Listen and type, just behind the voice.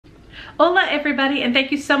Hola everybody, and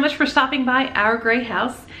thank you so much for stopping by our gray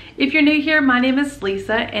house. If you're new here, my name is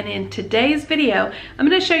Lisa, and in today's video, I'm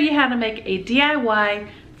going to show you how to make a DIY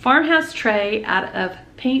farmhouse tray out of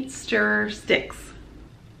paint stir sticks.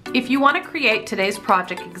 If you want to create today's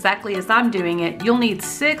project exactly as I'm doing it, you'll need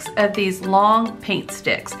 6 of these long paint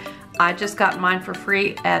sticks. I just got mine for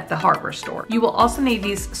free at the hardware store. You will also need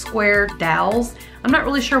these square dowels. I'm not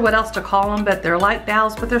really sure what else to call them, but they're like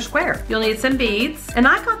dowels, but they're square. You'll need some beads, and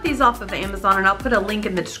I got these off of Amazon, and I'll put a link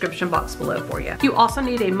in the description box below for you. You also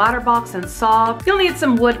need a miter box and saw. You'll need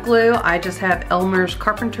some wood glue. I just have Elmer's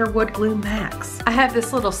Carpenter Wood Glue Max. I have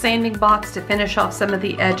this little sanding box to finish off some of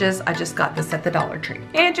the edges. I just got this at the Dollar Tree.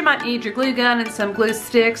 And you might need your glue gun and some glue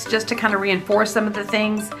sticks just to kind of reinforce some of the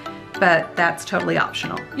things, but that's totally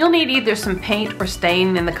optional. You'll need either some paint or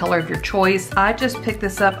stain in the color of your choice. I just picked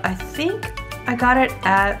this up, I think I got it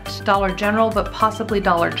at Dollar General, but possibly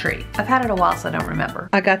Dollar Tree. I've had it a while, so I don't remember.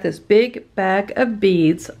 I got this big bag of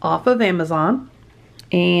beads off of Amazon,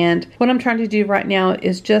 and what I'm trying to do right now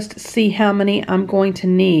is just see how many I'm going to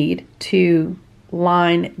need to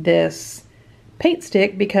line this paint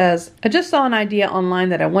stick, because I just saw an idea online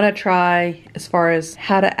that I want to try as far as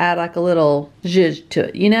how to add like a little zhuzh to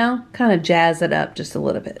it, you know, kind of jazz it up just a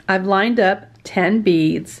little bit. I've lined up 10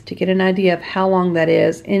 beads to get an idea of how long that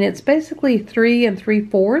is, and it's basically 3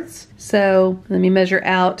 3/4. So let me measure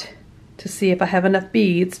out to see if I have enough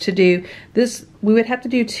beads to do this. We would have to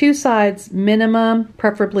do 2 sides minimum,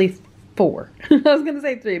 preferably 4. I was gonna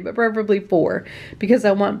say 3, but preferably 4, because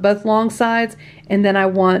I want both long sides and then I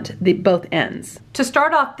want both ends. To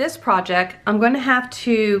start off this project, I'm going to have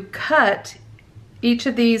to cut each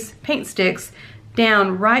of these paint sticks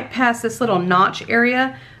down right past this little notch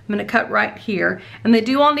area. I'm going to cut right here, and they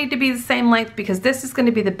do all need to be the same length because this is going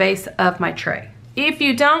to be the base of my tray. If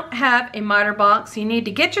you don't have a miter box, you need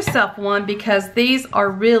to get yourself one, because these are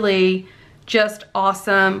really just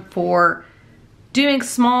awesome for doing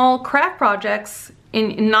small craft projects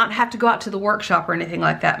and not have to go out to the workshop or anything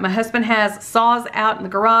like that. My husband has saws out in the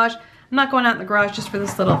garage. I'm not going out in the garage just for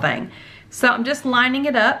this little thing. So I'm just lining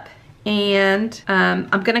it up, and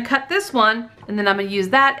I'm going to cut this one, and then I'm going to use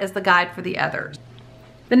that as the guide for the others.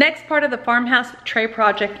 The next part of the farmhouse tray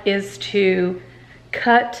project is to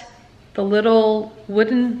cut the little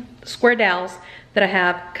wooden square dowels that I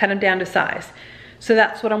have, cut them down to size. So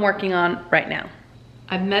that's what I'm working on right now.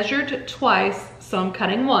 I've measured twice, so I'm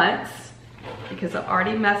cutting once because I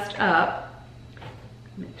already messed up.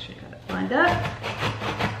 Make sure I got it lined up.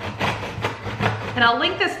 And I'll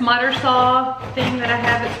link this miter saw thing that I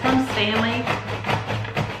have. It's from Stanley.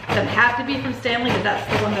 It doesn't have to be from Stanley, but that's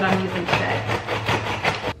the one that I'm using today.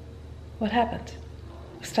 What happened?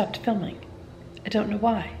 I stopped filming. I don't know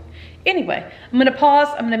why. Anyway, I'm gonna pause,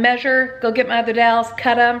 I'm gonna measure, go get my other dowels,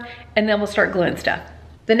 cut them, and then we'll start gluing stuff.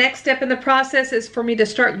 The next step in the process is for me to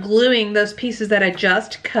start gluing those pieces that I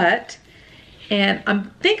just cut. And I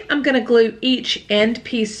think I'm gonna glue each end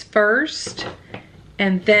piece first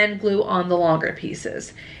and then glue on the longer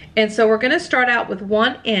pieces. And so we're gonna start out with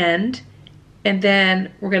one end, and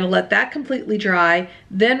then we're gonna let that completely dry.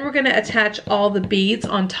 Then we're gonna attach all the beads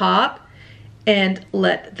on top and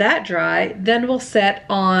let that dry. Then we'll set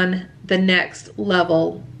on the next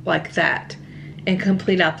level like that and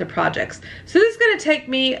complete out the projects. So this is gonna take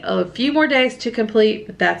me a few more days to complete,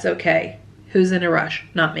 but that's okay. Who's in a rush?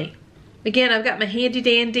 Not me. Again, I've got my handy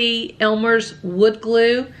dandy Elmer's Wood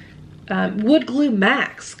Glue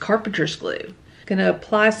Max, carpenter's glue. Gonna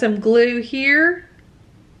apply some glue here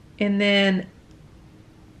and then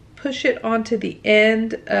push it onto the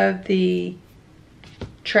end of the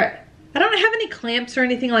tray. I don't have any clamps or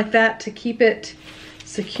anything like that to keep it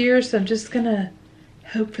secure, so I'm just gonna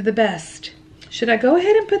hope for the best. Should I go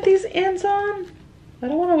ahead and put these ends on? I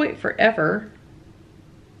don't wanna wait forever.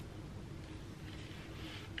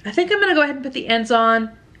 I think I'm gonna go ahead and put the ends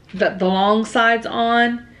on, the long sides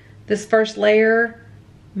on, this first layer.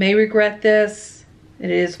 May regret this.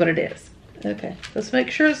 It is what it is. Okay, let's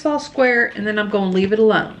make sure it's all square, and then I'm gonna leave it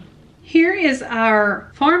alone. Here is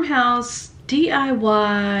our farmhouse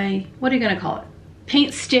DIY, what are you gonna call it?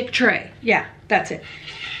 Paint stick tray. Yeah, that's it.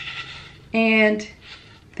 And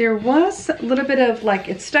there was a little bit of like,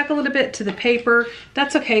 it stuck a little bit to the paper.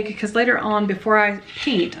 That's okay, because later on, before I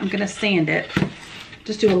paint, I'm gonna sand it.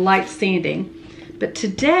 Just do a light sanding. But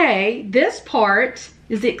today, this part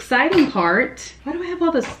is the exciting part. Why do I have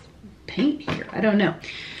all this paint here? I don't know.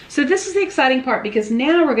 So this is the exciting part, because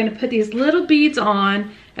now we're gonna put these little beads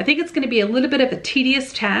on. I think it's gonna be a little bit of a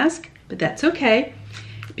tedious task, but that's okay,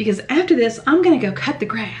 because after this, I'm gonna go cut the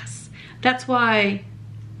grass. That's why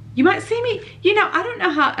you might see me, you know, I don't know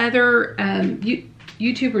how other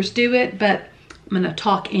YouTubers do it, but gonna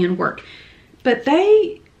talk and work. But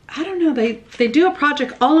I don't know, they do a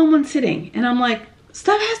project all in one sitting, and I'm like,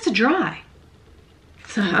 stuff has to dry.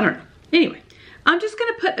 So I don't know. Anyway, I'm just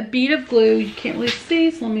gonna put a bead of glue. You can't really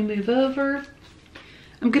see, so let me move over.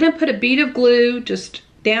 I'm gonna put a bead of glue just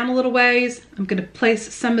down a little ways. I'm gonna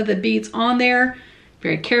place some of the beads on there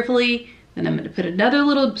very carefully. Then I'm gonna put another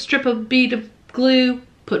little strip of bead of glue,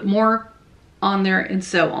 put more on there, and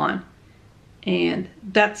so on. And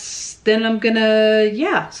then I'm gonna,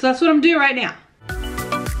 yeah, so that's what I'm doing right now.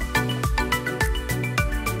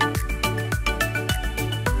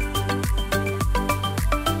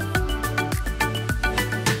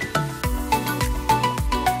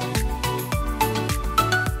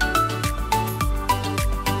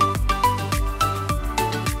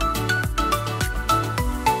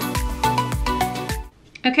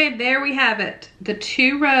 Okay, there we have it. The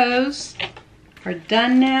 2 rows are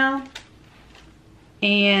done now.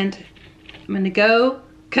 And I'm gonna go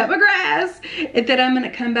cut my grass. And then I'm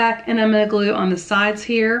gonna come back and I'm gonna glue on the sides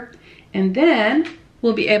here. And then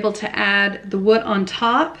we'll be able to add the wood on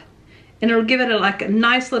top. And it'll give it like a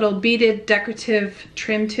nice little beaded decorative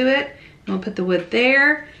trim to it. And we'll put the wood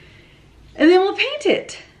there. And then we'll paint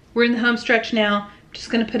it. We're in the home stretch now. I'm just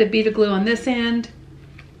gonna put a bead of glue on this end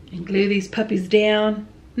and glue these puppies down.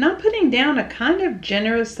 Not putting down a kind of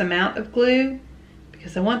generous amount of glue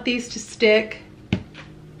because I want these to stick.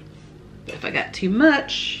 But if I got too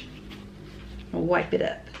much, I'll wipe it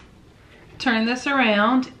up. Turn this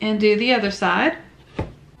around and do the other side.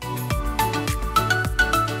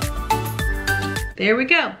 There we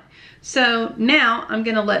go. So now I'm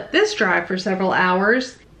gonna let this dry for several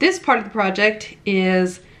hours. This part of the project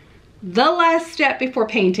is the last step before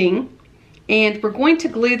painting, and we're going to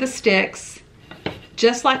glue the sticks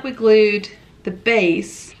just like we glued the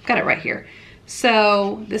base. Got it right here.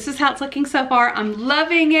 So this is how it's looking so far. I'm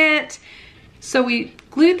loving it. So we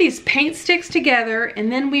glued these paint sticks together,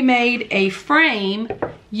 and then we made a frame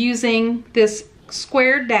using this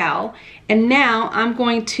square dowel. And now I'm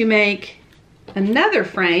going to make another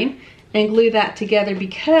frame and glue that together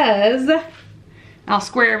because I'll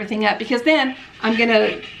square everything up, because then I'm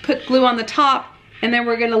gonna put glue on the top, and then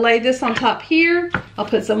we're gonna lay this on top here. I'll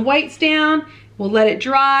put some weights down. We'll let it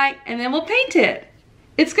dry, and then we'll paint it.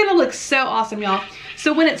 It's gonna look so awesome, y'all.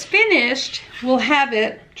 So when it's finished, we'll have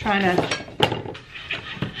it,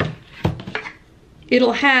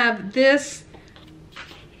 it'll have this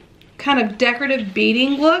kind of decorative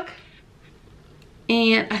beading look.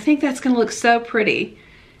 And I think that's gonna look so pretty.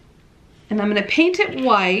 And I'm gonna paint it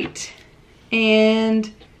white.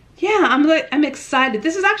 And yeah, I'm excited.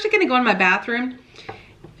 This is actually gonna go in my bathroom.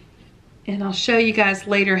 And I'll show you guys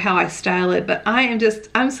later how I style it, but I'm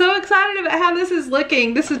so excited about how this is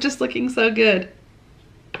looking. This is just looking so good.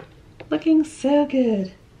 Looking so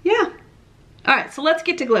good. Yeah. All right, so let's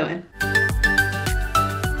get to gluing.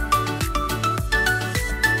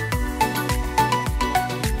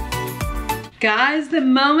 Guys, the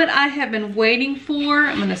moment I have been waiting for,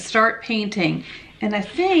 I'm gonna start painting. And I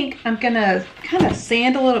think I'm gonna kind of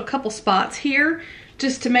sand a couple spots here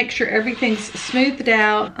just to make sure everything's smoothed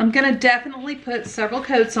out. I'm gonna definitely put several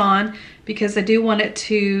coats on because I do want it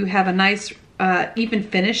to have a nice even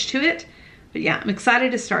finish to it. But yeah, I'm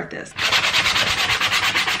excited to start this.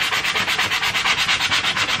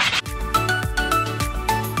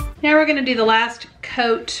 Now we're gonna do the last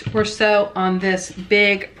coat or so on this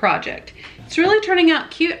big project. It's really turning out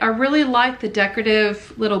cute. I really like the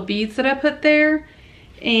decorative little beads that I put there.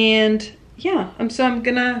 And yeah, so I'm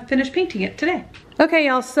gonna finish painting it today. Okay,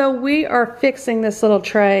 y'all, so we are fixing this little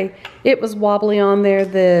tray. It was wobbly on there.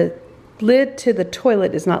 The lid to the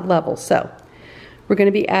toilet is not level, so we're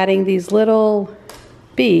gonna be adding these little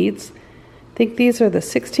beads. I think these are the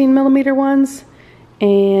 16mm ones,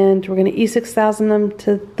 and we're gonna E6000 them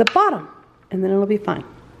to the bottom, and then it'll be fine.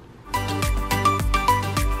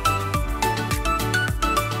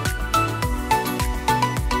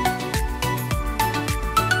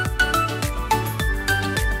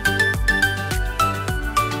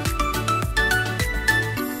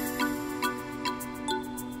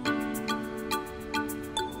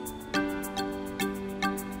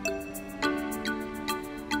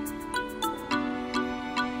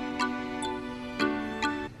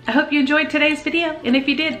 I hope you enjoyed today's video, and if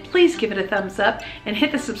you did, please give it a thumbs up and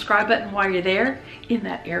hit the subscribe button while you're there in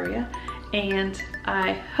that area. And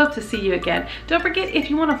I hope to see you again. Don't forget, if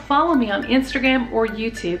you want to follow me on Instagram or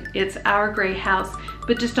YouTube, it's Our Gray House,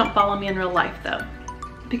 but just don't follow me in real life though,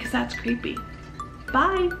 because that's creepy.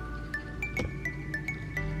 Bye.